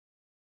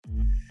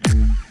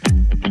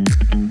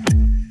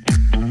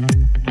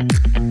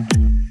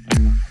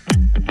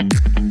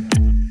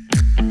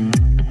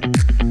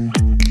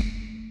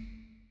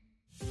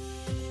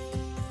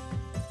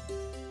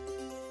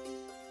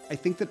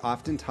that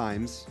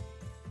oftentimes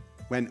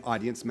when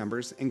audience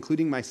members,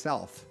 including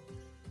myself,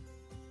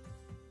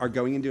 are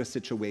going into a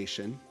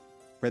situation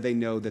where they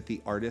know that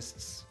the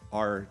artists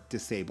are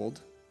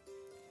disabled,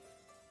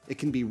 it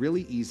can be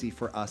really easy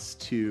for us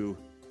to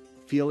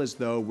feel as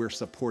though we're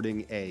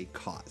supporting a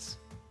cause.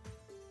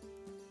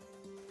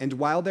 And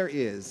while there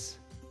is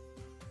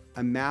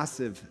a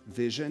massive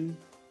vision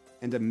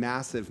and a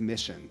massive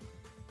mission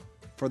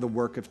for the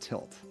work of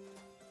Tilt,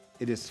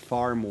 it is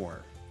far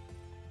more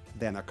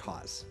than a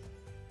cause.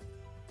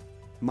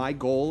 My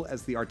goal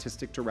as the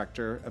artistic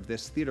director of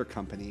this theater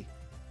company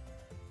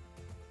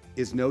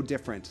is no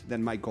different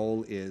than my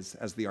goal is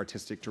as the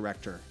artistic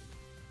director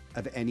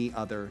of any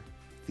other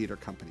theater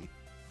company.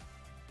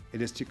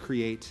 It is to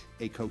create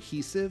a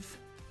cohesive,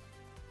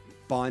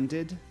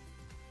 bonded,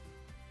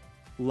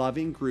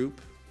 loving group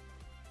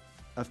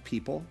of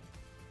people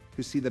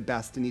who see the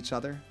best in each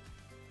other,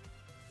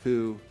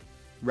 who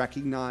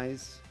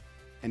recognize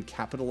and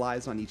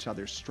capitalize on each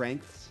other's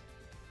strengths,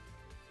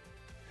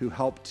 who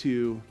help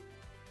to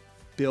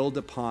build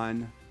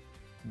upon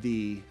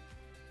the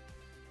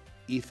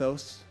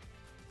ethos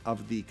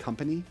of the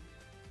company,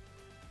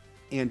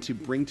 and to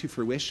bring to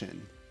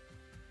fruition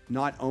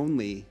not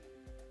only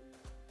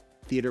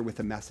theater with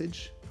a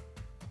message,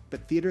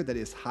 but theater that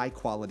is high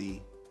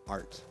quality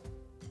art.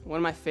 One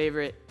of my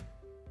favorite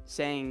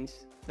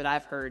sayings that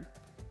I've heard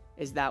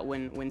is that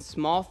when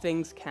small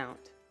things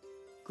count,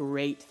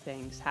 great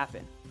things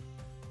happen.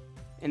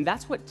 And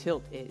that's what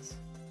Tilt is.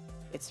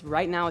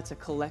 Right now it's a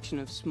collection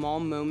of small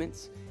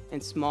moments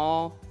and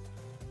small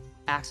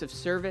acts of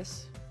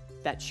service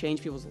that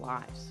change people's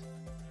lives.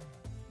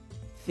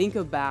 Think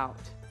about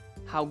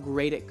how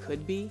great it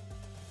could be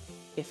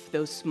if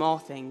those small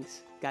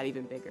things got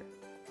even bigger.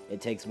 It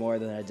takes more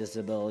than a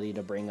disability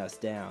to bring us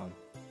down.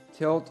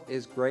 Tilt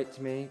is great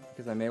to me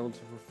because I'm able to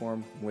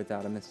perform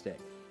without a mistake.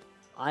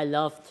 I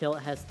love Tilt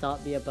has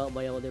taught me about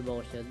my own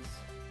emotions.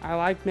 I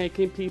like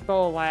making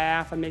people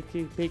laugh and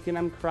making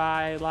them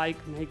cry. I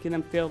like making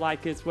them feel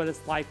like it's what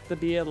it's like to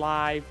be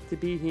alive, to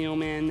be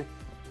human,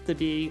 to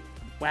be,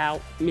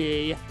 well,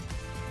 me.